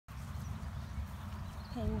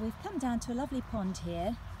Okay, well, we've come down to a lovely pond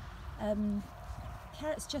here.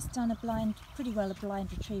 Carrot's just done pretty well a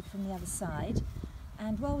blind retrieve from the other side,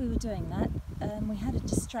 and while we were doing that, we had a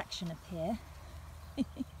distraction appear.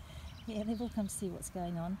 Here, they've all come to see what's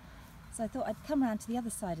going on. So I thought I'd come round to the other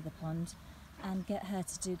side of the pond and get her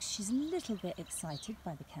to do, 'cause she's a little bit excited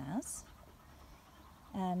by the cows,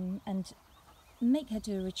 and make her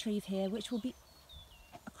do a retrieve here, which will be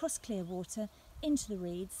across clear water into the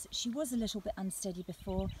reeds. She was a little bit unsteady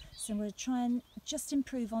before, so I'm going to try and just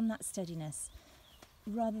improve on that steadiness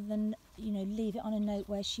rather than, you know, leave it on a note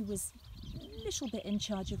where she was a little bit in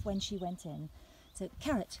charge of when she went in. So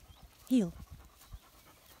Carrot, heel,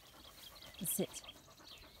 and sit.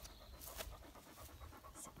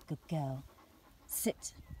 Sit, good girl.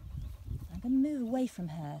 Sit. I'm going to move away from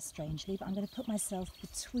her, strangely, but I'm going to put myself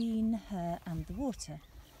between her and the water.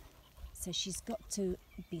 So she's got to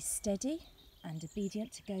be steady and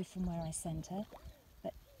obedient to go from where I send her,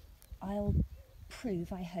 but I'll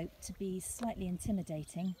prove, I hope, to be slightly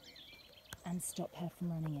intimidating and stop her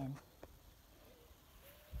from running in.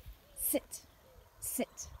 Sit.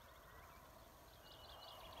 Sit.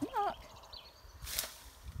 Mark.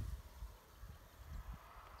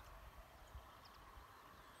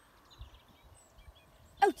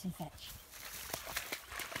 Out and fetch.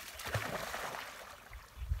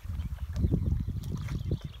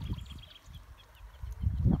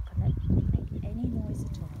 Not going to make any noise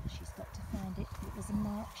at all. She's got to find it. It was a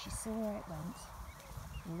mark. She saw where it went,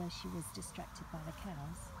 although she was distracted by the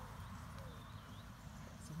cows.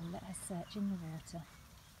 So we'll let her search in the water.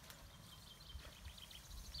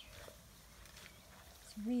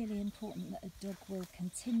 It's really important that a dog will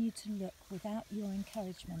continue to look without your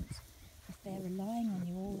encouragement. If they're relying on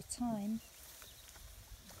you all the time,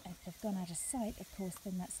 if they've gone out of sight, of course,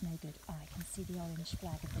 then that's no good. I can see the orange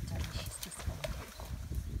flag of the dog. She's just found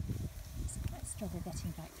it. It's quite a struggle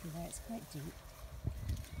getting back through there. It's quite deep.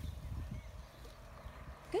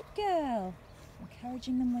 Good girl.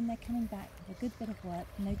 Encouraging them when they're coming back with a good bit of work,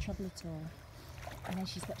 no trouble at all. And then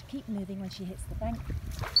she's got to keep moving when she hits the bank.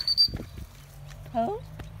 Hold.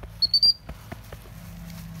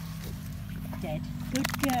 Dead.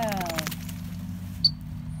 Good girl.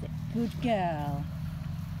 Good girl.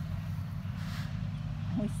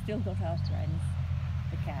 We've still got our friends,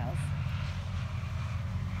 the cows.